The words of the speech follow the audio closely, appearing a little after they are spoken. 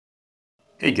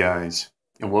Hey guys,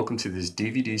 and welcome to this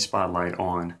DVD spotlight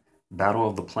on Battle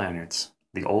of the Planets,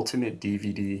 the ultimate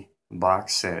DVD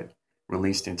box set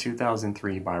released in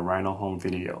 2003 by Rhino Home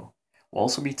Video. We'll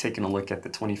also be taking a look at the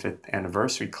 25th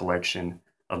anniversary collection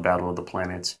of Battle of the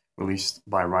Planets released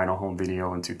by Rhino Home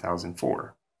Video in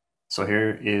 2004. So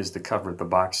here is the cover of the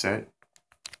box set.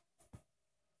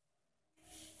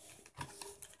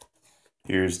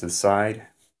 Here's the side.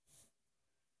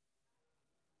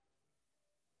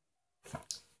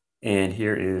 And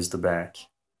here is the back.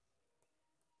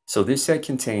 So this set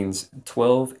contains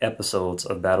 12 episodes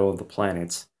of Battle of the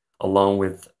Planets, along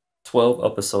with 12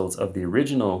 episodes of the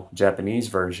original Japanese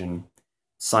version,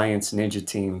 Science Ninja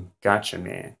Team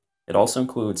Gatchaman. It also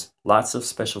includes lots of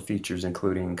special features,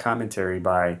 including commentary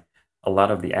by a lot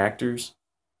of the actors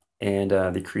and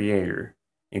the creator,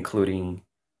 including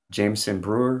Jameson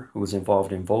Brewer, who was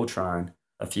involved in Voltron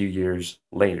a few years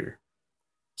later.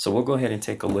 So we'll go ahead and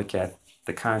take a look at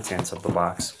the contents of the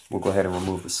box. We'll go ahead and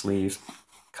remove the sleeve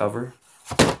cover.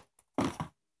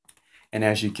 And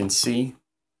as you can see,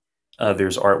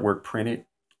 there's artwork printed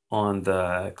on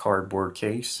the cardboard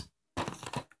case.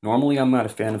 Normally, I'm not a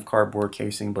fan of cardboard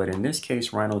casing, but in this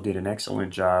case, Rhino did an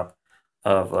excellent job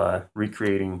of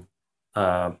recreating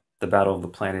the Battle of the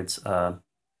Planets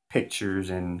pictures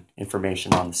and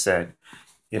information on the set.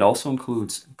 It also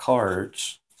includes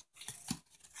cards.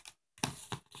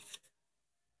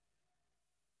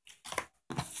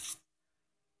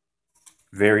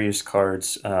 Various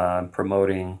cards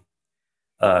promoting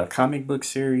a comic book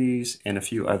series and a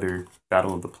few other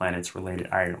Battle of the Planets related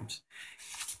items.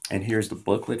 And here's the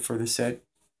booklet for the set,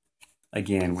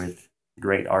 again with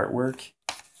great artwork.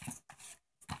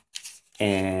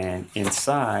 And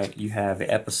inside you have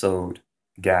the episode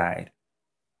guide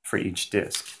for each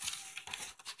disc.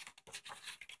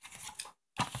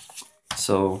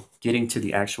 So getting to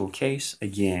the actual case,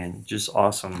 again, just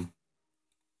awesome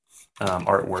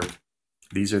artwork.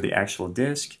 These are the actual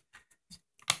disc,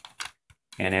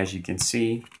 and as you can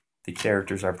see, the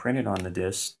characters are printed on the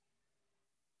disc.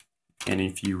 And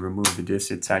if you remove the disc,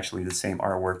 it's actually the same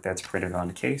artwork that's printed on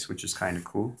the case, which is kind of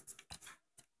cool.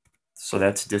 So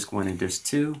that's disc 1 and disc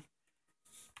 2.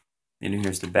 And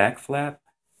here's the back flap,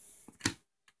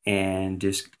 and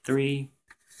disc 3,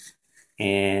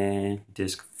 and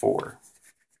disc 4.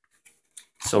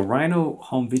 So Rhino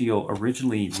Home Video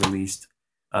originally released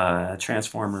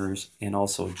Transformers and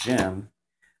also Gem,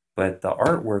 but the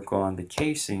artwork on the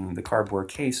casing, the cardboard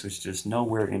case, was just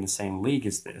nowhere in the same league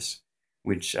as this,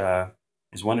 which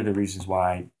is one of the reasons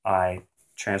why I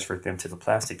transferred them to the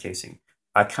plastic casing.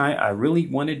 I really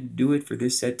wanted to do it for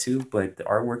this set too, but the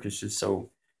artwork is just so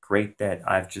great that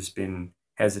I've just been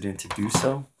hesitant to do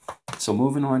so. So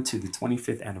moving on to the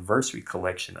 25th anniversary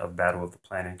collection of Battle of the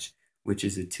Planets, which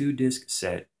is a 2-disc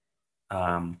set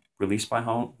released by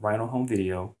Rhino Home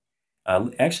Video.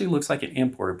 Actually looks like an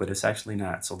import, but it's actually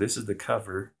not. So this is the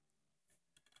cover.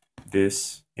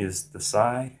 This is the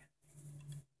side.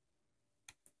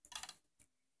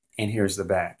 And here's the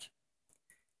back.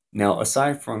 Now,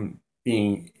 aside from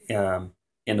being in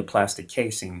the plastic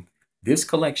casing, this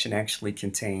collection actually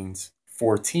contains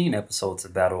 14 episodes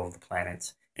of Battle of the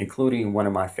Planets, including one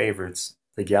of my favorites,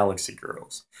 the Galaxy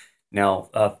Girls. Now,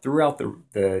 throughout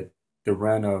the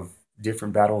run of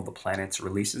different Battle of the Planets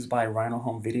releases by Rhino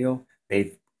Home Video,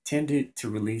 they've tended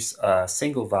to release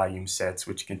single volume sets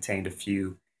which contained a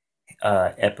few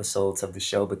episodes of the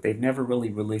show, but they've never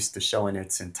really released the show in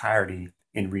its entirety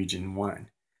in Region 1.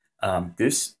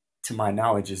 This, to my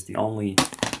knowledge, is the only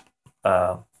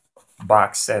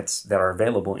box sets that are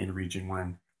available in Region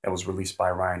 1 that was released by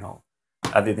Rhino.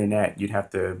 Other than that, you'd have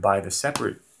to buy the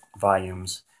separate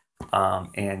volumes,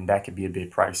 and that could be a bit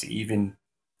pricey,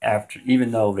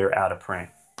 even though they're out of print.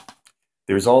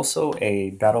 There's also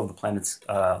a Battle of the Planets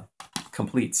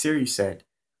complete series set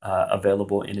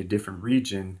available in a different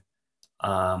region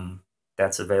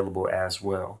that's available as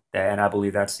well. And I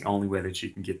believe that's the only way that you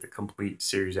can get the complete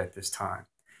series at this time.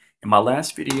 In my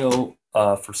last video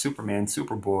for Superman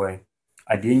Superboy,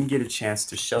 I didn't get a chance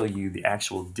to show you the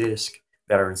actual disc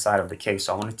that are inside of the case,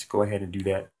 so I wanted to go ahead and do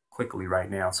that quickly right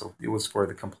now. So it was for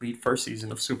the complete first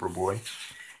season of Superboy,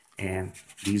 and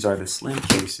these are the slim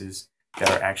cases that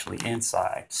are actually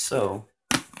inside. So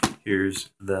here's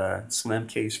the slim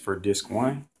case for disc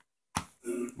 1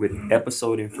 with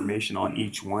episode information on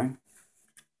each one.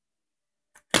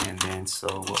 And then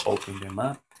so we'll open them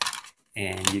up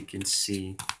and you can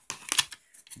see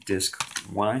disc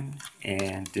 1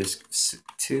 and disc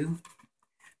 2.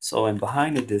 So, and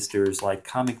behind the disc there's like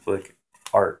comic book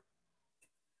art,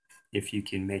 if you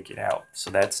can make it out. So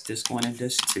that's disc 1 and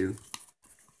disc 2.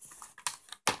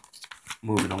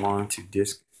 Moving along to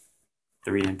disc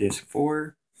 3 in disc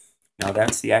 4. Now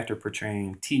that's the actor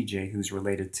portraying TJ, who's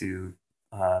related to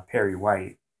Perry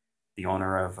White, the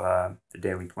owner of the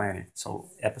Daily Planet. So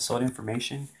episode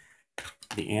information,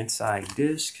 the inside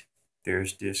disc,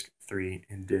 there's disc 3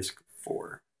 and disc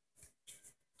 4.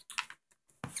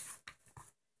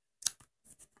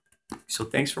 So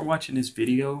thanks for watching this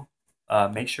video.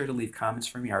 Make sure to leave comments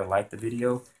for me or like the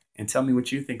video and tell me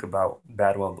what you think about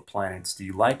Battle of the Planets. Do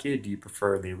you like it? Do you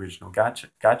prefer the original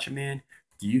Gatchaman?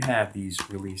 Do you have these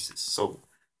releases? So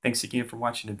thanks again for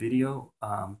watching the video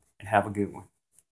and have a good one.